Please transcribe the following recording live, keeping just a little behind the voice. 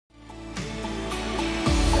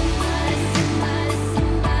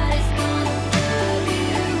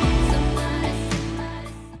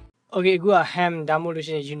Okay, go a ham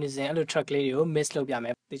demolition unison. Hello, truck lady. Miss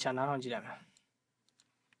Lobiam. The channel on Jim.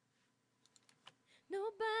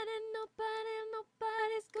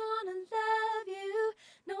 Nobody's gonna love you.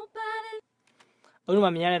 Nobody. Oh, my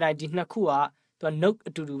man, I did not cool to a note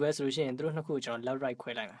to do resolution through no coach on love right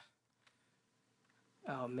quite like.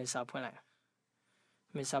 Oh, miss up when I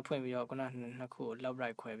miss up when we are gonna cool love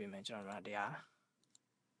right quite be mentioned around there.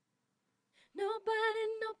 Nobody's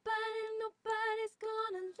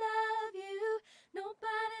gonna love you.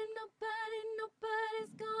 Nobody's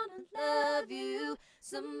gonna love you.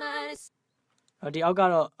 Somebody. The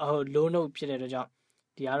outgot of low note pitted a job.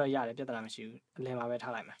 The other yard, better than you. Let my bed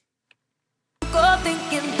time. Go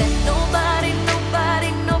thinking that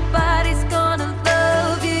nobody's gonna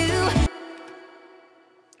love you.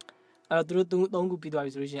 Through don't go be the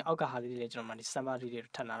resolution. Alcohol later on somebody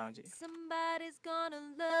did turn around. Somebody's gonna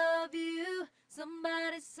love you.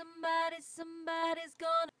 Somebody's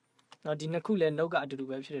gonna. Now, the cool and no got to do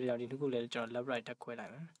web shit out in the cool John love right at quite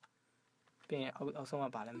like. Being also a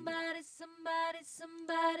balance.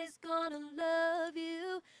 Somebody's gonna love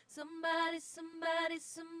you. Somebody's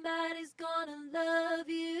gonna love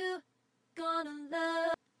you. Gonna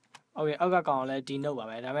love. Okay, I'll go on let Dino about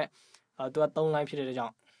it. I mean, do a don't like pitted a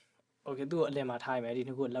job. Okay, do a lemma time. I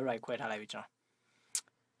didn't go love right quite like John.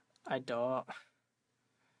 I do.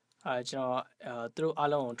 Through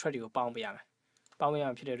alone try to pound me. Pound me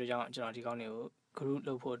on pitted a job. John, the group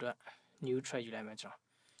low port new trade you like.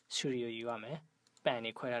 Studio you are me.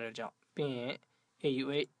 Banny quite out of job. Being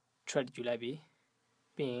AUA trade you like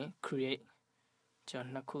being create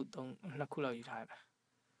John Naku don't Nakula you type.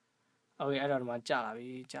 Okay, I don't want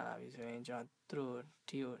Jalabi, so John through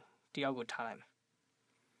Tiago time.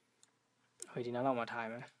 Waiting a long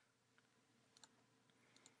time.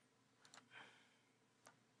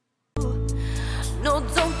 No,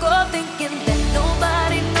 don't go thinking that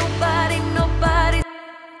nobody.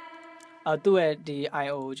 Do it the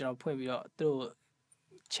IO general point we through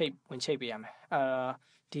shape when shape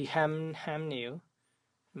the ham new.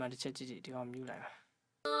 Might check the on you like.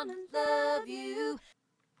 Gonna love you.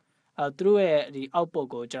 Through it the output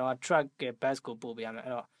go general truck get basket ball be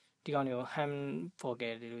the on your ham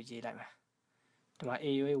forget the G like. The my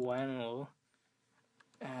AUA 1 or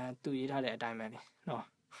 2 years had a diamond. No.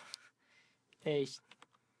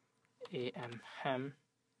 HAM ham.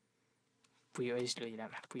 POX lo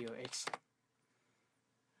yam POX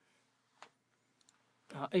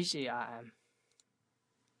HARM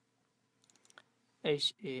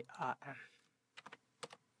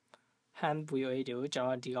ham POX တွေကိုကျွန်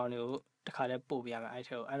တော်ဒီကောင်တွေကိုတစ်ခါတည်းပို့ပြရမယ်အဲ့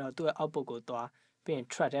ထဲကိုအဲ့တော့သူ့ရဲ့ output ကိုသွားပြီးရင်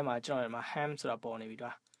track ထဲမှာကျွန်တော်တို့မှာ ham ဆိုတာပေါ်နေပြီ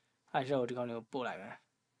တွာအဲ့ထဲကိုဒီကောင်တွေကိုပို့လိုက်မယ်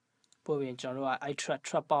ပို့ပြီးရင်ကျွန်တော်တို့ကအဲ့ track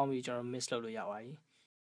ပေါင်းပြီးကျွန်တော် mix လုပ်လို့ရပါပြီ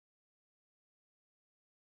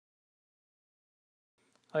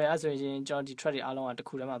Okay, as we see, John, the trade along at the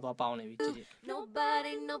Kurama bound.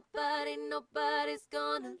 Nobody's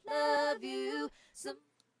gonna love you.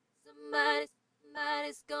 Somebody's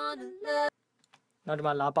gonna love. Not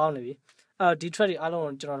my la bound. The trade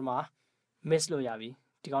along Jorma, Miss Loyavi,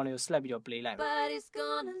 the Gonio slap your play line. Nobody's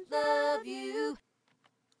gonna love you.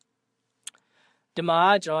 The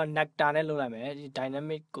ma John Nakdane Lolame, the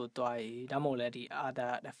dynamic go to I, Damole, the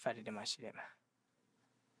other the fatty the machine.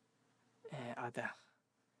 Other.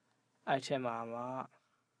 I tell Mama.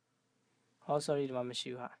 Oh, sorry, the Mamma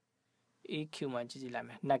Shua. EQ my Gigi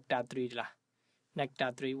Lam, Nectar 3 la.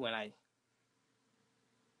 Nectar 3 when I.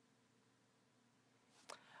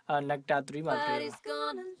 Nectar 3 Nobody's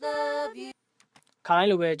gonna love you. Can I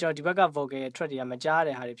look at George Baga Vogue, Trady, a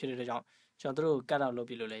majority had a period of John through Gata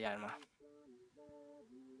Lobilo Yama.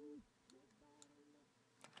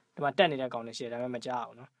 The Matani are going to say, I'm a major.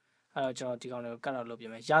 John Tigano Gata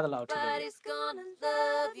Lobium, Yadalo. Nobody's gonna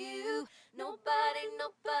love you. Nobody's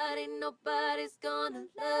gonna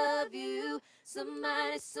love you.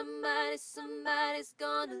 Somebody's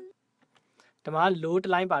gonna. The man load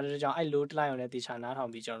line by the John, I load line on the channel, how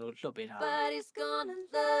we John look it. Nobody's gonna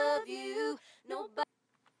love you. Nobody.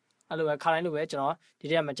 Hello, I can't wait, John.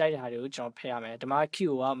 Did I major had you, John Payame? The mark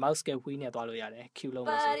Q, mouse get win at Waloyade, Q low.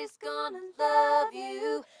 Nobody's gonna love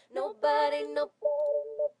you. Nobody.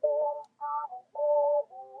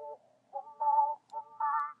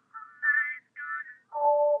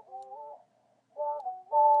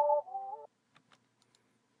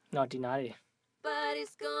 Not deny.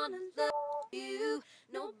 Nobody's gonna love you.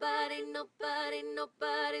 Nobody's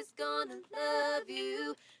gonna love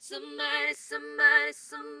you. Somebody's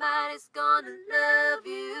gonna love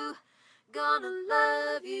you. Gonna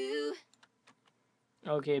love you.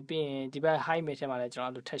 Okay ပြီးရင်ဒီဘက် high mid ထဲမှာလည်းကျွန်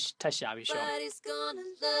တော်အဲ့လိုထက်ရှာပြီးရှော့ Nobody's gonna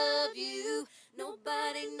love you.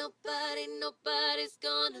 Nobody's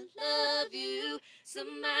gonna love you.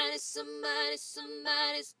 Somebody's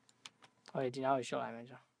Okay ဒီနောက်ကိုရှော့လိုက်မယ်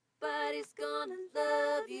ကျွန်တော် Nobody's gonna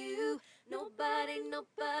love you. Nobody's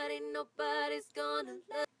gonna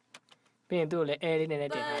love ပြီးရင်သူ့ကိုလည်း air လေးနည်းန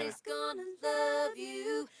ည်းတင်ထားတယ် Nobody's gonna love you.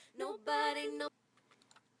 Nobody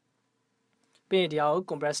ပြီးရင်ဒီအောင်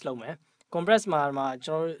compress လုပ်မယ် compress မှာ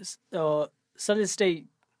ကျွန်တော်solid state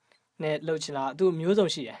နဲ့လုပ်ချင်တာသူမျိုးစုံ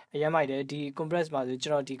ရှိတယ်အရင်မိုက်တယ်ဒီ compress မှာဆိုကျွ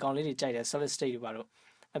န်တော်ဒီကောင်လေးတွေကြိုက်တယ် solid state တွေပါတော့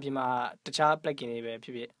အပြင်မှာတခြား plugin တွေပဲဖြ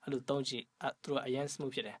စ်အဲ့လိုသုံးကြည့်သူတို့အရင်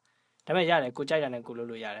smooth ဖြစ်တယ်ဒါပေမဲ့ရတယ်ကိုကြိုက်တာနဲ့ကိုလုပ်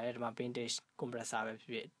လို့ရတယ်ဒီမှာ vintage compressor ပဲဖြ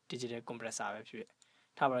စ် digital compressor ပဲဖြစ်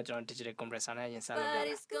ထားပါတော့ကျွန်တော် digital compressor နဲ့ရင်စလုပ်ပြတ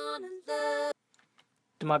ယ်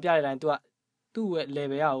ဒီမှာပြတဲ့အတိုင်းသူ့ရဲ့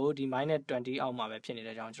level ရကိုဒီ -20 အောက်မှာပဲဖြစ်နေ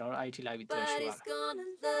တဲ့ကြောင့်ကျွန်တော်တို့အဲ့ဒီလိုက်ပြီးသူ့ရှိပါမယ်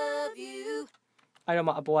အဲ့တော့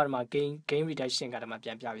မှအပေါ်ကဒီမှာ game reduction ကတည်းကပြ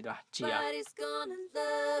န်ပြပြီးသွားကြည်ရ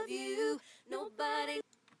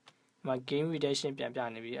မှာ game reduction ပြန်ပြ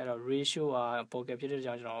နေပြီအဲ့တော့ ratio က pocket ဖြစ်တဲ့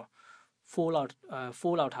ကြောင့်ကျွန်တော်4လော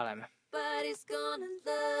က်ထားလိုက်မယ် Nobody's gonna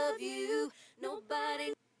love you.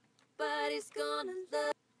 Nobody's gonna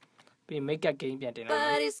love ပြီး make up game ပြန်တင်လိုက်မယ်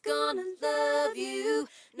Nobody's gonna love you.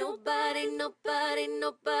 Nobody's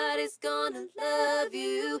gonna love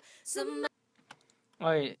you.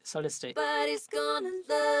 Okay solid state Nobody's gonna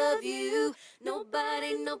love you.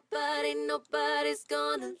 Nobody's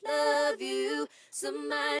gonna love you.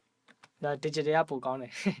 Somebody ဒါ digital ကပိုကောင်းတ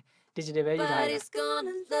ယ် digital ပဲယူထားတယ် Nobody's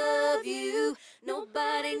gonna love you.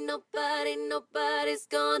 Nobody's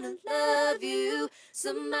gonna love you.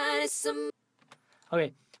 Somebody Okay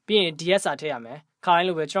ပြီးရင် DSR ထည့်ရမယ်ခါတိုင်း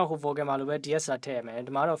လိုပဲကျွန်တော်ဟို vocal မှာလိုပဲ DSR ထည့်ရမယ်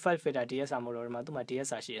ဒီမှာတော့ file filter DSR မို့လို့ဒီမှာသူ့မှာ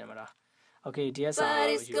DSR ရှိတယ်မလား Okay DSR ကို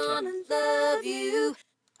ယူထည့် gonna love you.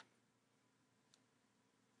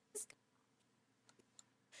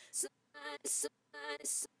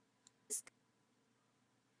 Somebody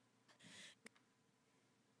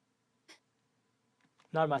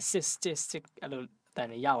နောက်မှာ6အဲ့လိုအတန်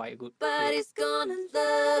နေရပါပြီအခု Nobody's gonna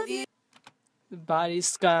love you. body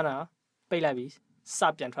scanner ပိတ်လိုက်ပြီစ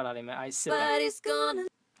ပြန်ထွက်လာလိမ့်မယ်အဲ့စစ်ပဲ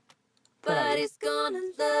Nobody's gonna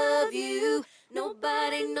love you.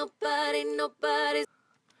 Nobody's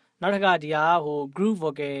နောက်တစ်ခါဒီဟာဟို group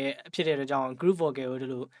vocal ဖြစ်တဲ့အတွက်ကြောင့် group vocal ကိုဒီ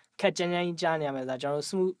လိုခက်ကြမ်းကြမ်းကြားနေရမယ်ဆိုတော့ကျွန်တော်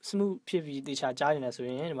တို့ smooth ဖြစ်ပြီးတေချာကြားနေတယ်ဆိုရ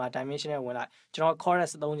င်ဒီမှာ dimensional ဝင်လိုက်ကျွန်တော်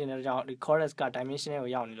chorus သုံးချင်တဲ့အတွက်ကြောင့်ဒီ chorus က dimensional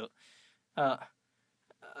ကိုရောက်နေလို့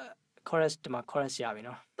chorus ဒီမှာ chorus ရပြီ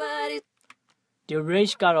နော် ဒီ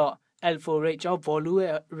range ကတော့ L4 rate ကျွန်တော် volume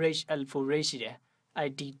ရဲ့ range L4 rate ရှိတယ်အဲ့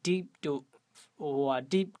ဒီ deep တို့ဟိုဟာ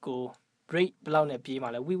deep ကို rate ဘယ်လောက်နဲ့ပြေးမှာ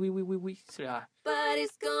လဲဝီဆိုတာ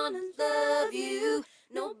Nobody's gonna love you.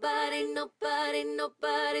 Nobody's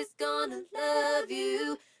gonna love you.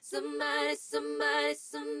 Somebody's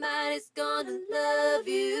gonna love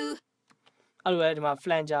you. အဲ့လိုပဲဒီမှာ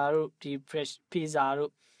flanger တို့ဒီ pizza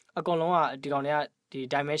တို့အကုန်လုံးကဒီကောင်တွေကဒီ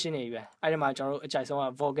dimension တွေပဲအဲ့ဒီမှာကျွန်တော်တို့အကြိုက်ဆုံးက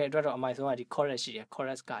vocal အတွက်တော့အမိုက်ဆုံးကဒီ chorus ရှိတယ်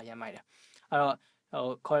chorus ကအရင်မိုက်တယ်အဲ့တော့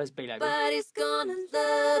ဟို chorus ပိတ်လိုက်ပြီ Nobody's gonna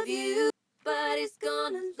love you. Nobody's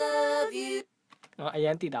gonna love you. နော်အရ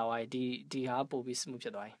င်တည်တာဝိုင်းဒီဟာပို့ပြီး smooth ဖြ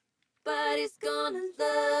စ်သွားပြီ Nobody's gonna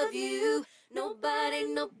love you. Nobody's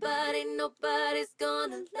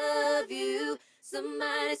gonna love you.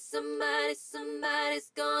 Somebody's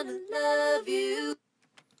gonna love you.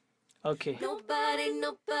 Okay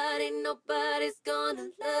Nobody's gonna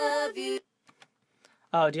love you.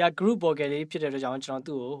 အော်ဒီက group vocal လေးဖြစ်တဲ့အတွက်ကြောင့်ကျွန်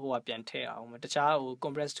တော်သူ့ကိုဟိုကပြန်ထည့်အောင်တခြားဟို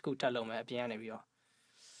compress တစ်ခုထပ်လုပ်မယ်အပြင်ကနေပြီးတော့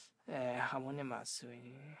harmonic မှာဆိုရင်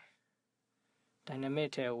dynamic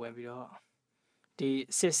ထဲဝင်ပြီးတော့ဒီ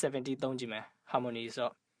670သုံးကြည့်မယ် harmony ဆို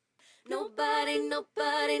တော့ Nobody's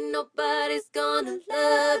gonna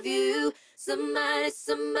love you. Somebody's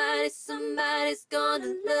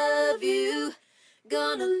gonna love you.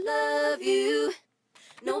 Gonna love you.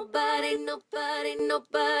 Nobody's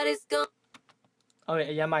gonna. ဟုတ်ကဲ့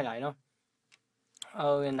အရင်မိုက်လာပြီနော်ဟု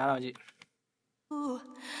တ်ကဲ့နားတော့ကြည့်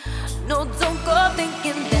No, don't go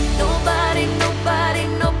thinking that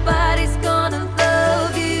nobody's gonna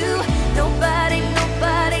love you. Nobody's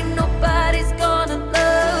gonna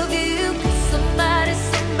love you. Somebody's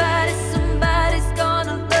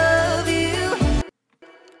gonna love you.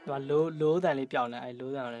 ဒီမှာ low တန်လေးပြောင်းနေအဲ low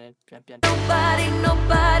တန်လည်းပြန်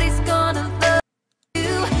Nobody's gonna love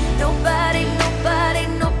you. Nobody's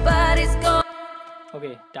gonna. ဟုတ်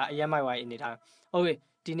ကဲ့ဒါအရင်မိုက်ဝိုင်းအနေထားဟုတ်ကဲ့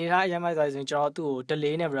ဒီနေထားအရင်မိုက်ဆိုရင်ကျွန်တော်သူ့ကို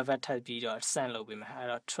delay နဲ့ revert ထပ်ပြီးတော့ send လုပ်ပေးမယ်အဲ့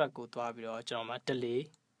တော့ track ကိုသွားပြီးတော့ကျွန်တော်မှာ delay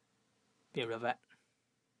ပြီး revert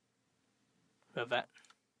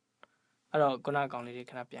အဲ့တော့ခုနကောင်လေးတွေ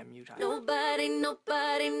ခဏပြန် mute ထား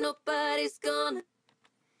Nobody's gonna.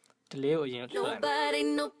 delay ကိုအရင်လွှတ်လိုက်မယ်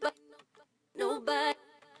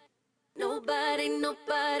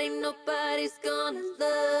Nobody's gonna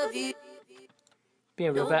love you. ပြီးရ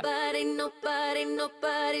င် reverb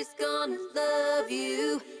Nobody's gonna love you.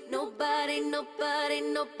 Nobody's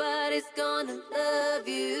gonna love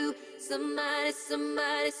you. Somebody's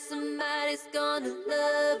gonna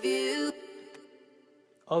love you.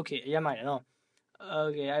 okay အရင်မှတယ်နော်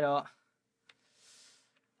okay အဲ့တော့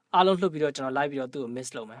အားလုံးလှုပ်ပြီးတော့ကျွန်တော် live ပြီးတော့သူ့ကို miss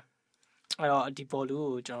လုပ်မယ်အဲ့တော့ဒီ volume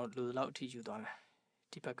ကိုကျွန်တော်လိုလောက်အထိယူသွားမယ်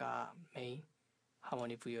ဒီဘက်က main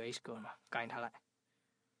harmony VOH ကိုမှာကင်ထားလိုက်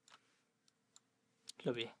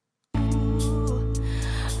လှုပ်ပြီး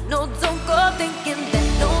No, don't go thinking that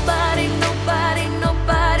nobody's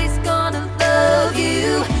gonna love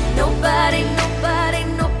you. Nobody's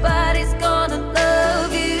gonna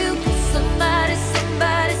love you. Somebody's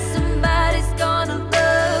gonna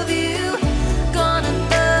love you. Gonna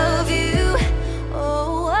love you.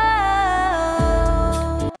 Oh.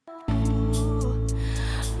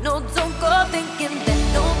 No, don't go thinking that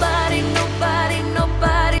nobody's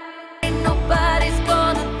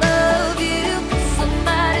gonna love you. Somebody's gonna love you.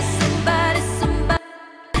 Somebody's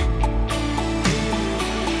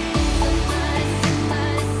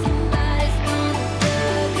gonna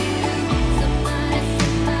love you.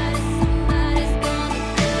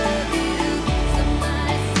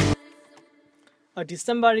ဒီ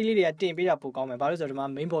summary လေးတွေကတင်ပေးတာပိုကောင်းမယ်ဘာလို့ဆိုတော့ဒီမှာ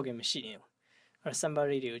main board ကမရှိနေဘူးအဲ့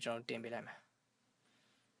summary တွေကိုကျွန်တော်တင်ပေးလိုက်မယ်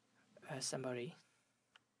summary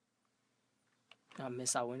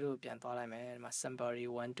mixer window ကိုပြန်သွားလိုက်မယ်ဒီမှာ summary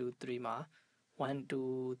 1 2 3မှာ1 2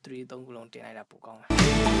 3 3ခုလုံးတင်လိုက်တာပိုကောင်းတယ်